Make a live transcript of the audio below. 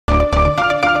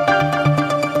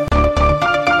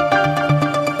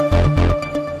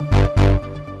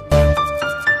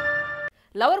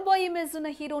Lover boy image ఉన్న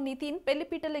hero Nitin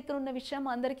పెళ్లిపీటలు ఎక్కనున్న విషయం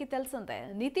అందరికీ తెలిసిందే.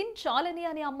 నితిన్ చాలని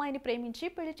అనే అమ్మాయిని ప్రేమించి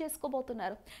పెళ్లి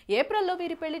చేసుకోబోతున్నారు. ఏప్రిల్లో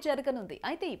వీరి పెళ్లి జరగనుంది.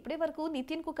 అయితే ఇప్పటి వరకు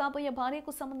నితిన్ కు కాబోయే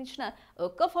భార్యకు సంబంధించిన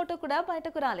ఒక్క ఫోటో కూడా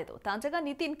బయటకు రాలేదు. తాజాగా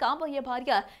నితిన్ కాబోయే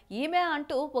భార్య ఈమె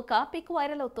అంటూ ఒక పిక్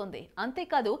వైరల్ అవుతోంది.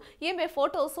 అంతేకాదు ఈమె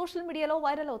ఫోటో సోషల్ మీడియాలో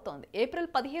వైరల్ అవుతోంది. ఏప్రిల్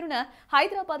 15న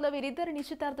హైదరాబాద్ లో వీరిద్దరి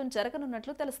నిశ్చితార్థం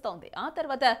జరగనున్నట్లు తెలుస్తోంది. ఆ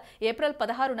తర్వాత ఏప్రిల్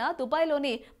 16న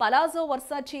దుబాయ్లోని పలాజో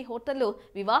వర్సాచి హోటల్లో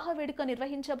వివాహ వేడుక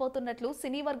నిర్వహించబోతున్నట్లు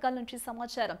సినీ వర్గాల నుంచి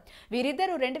సమాచారం.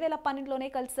 వీరిద్దరూ 2012లోనే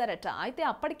కలిశారట. అయితే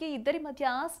అప్పటికి ఇద్దరి మధ్య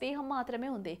స్నేహం మాత్రమే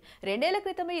ఉంది. 2 ఏళ్ల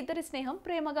క్రితమే ఇద్దరి స్నేహం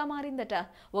ప్రేమగా మారిందట.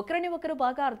 ఒకరిని ఒకరు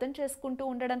బాగా అర్థం చేసుకుంటూ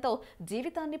ఉండడంతో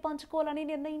జీవితాన్ని పంచుకోవాలని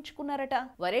నిర్ణయించుకున్నారట.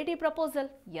 Variety proposal.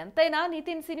 ఎంతైనా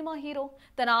నితిన్ సినిమా హీరో,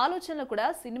 తన ఆలోచనలు కూడా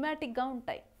సినిమాటిక్ గా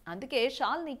ఉంటాయి. అందుకే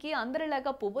షాల్నీకి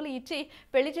అందరిలాగా పువ్వులు ఇచ్చి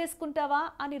పెళ్లి చేసుకుంటావా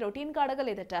అని రొటీన్గా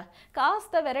అడగలేదట.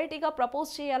 కాస్త వెరైటీగా ప్రపోజ్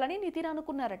చేయాలని నితిన్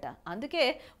అనుకున్నారట. అందుకే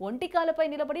ఒంటికాలపై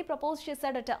నిలబడి ప్రపోజ్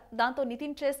చేశాడట. దాంతో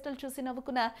నితిన్ చేష్టలు చూసి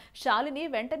నవ్వుకున్న షాలిని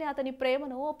వెంటనే అతని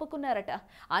ప్రేమను ఒప్పుకున్నారట.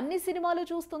 అన్ని సినిమాలు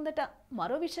చూస్తుందట.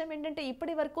 మరో విషయం ఏంటంటే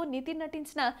ఇప్పటి వరకు నితిన్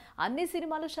నటించిన అన్ని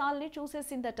సినిమాలు షాలిని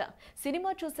చూసేసిందట.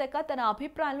 సినిమా చూశాక తన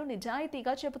అభిప్రాయాలను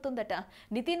నిజాయితీగా చెబుతుందట.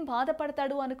 నితిన్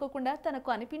బాధపడతాడు అనుకోకుండా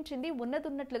తనకు అనిపించింది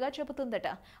ఉన్నదున్నట్లుగా చెబుతుందట.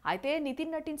 అయితే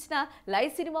నితిన్ నటించిన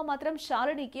లైవ్ సినిమా మాత్రం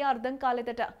శాలినికి అర్థం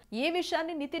కాలేదట. ఈ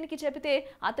విషయాన్ని నితిన్ కి చెబితే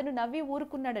అతను నవ్వి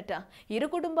ఊరుకున్నాడట. ఇరు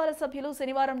కుటుంబాల సభ్యులు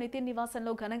శనివారం నితిన్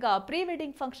నివాసంలో ఘనంగా pre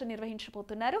wedding function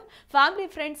నిర్వహించబోతున్నారు. Family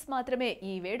friends మాత్రమే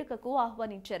ఈ వేడుకకు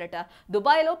ఆహ్వానించారట.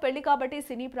 దుబాయ్లో పెళ్లి కాబట్టి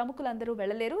సినీ ప్రముఖులందరూ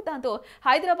వెళ్లలేరు. దాంతో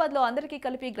హైదరాబాద్ లో అందరికీ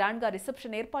కలిపి గ్రాండ్ గా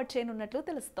రిసెప్షన్ ఏర్పాటు చేయనున్నట్లు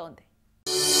తెలుస్తోంది.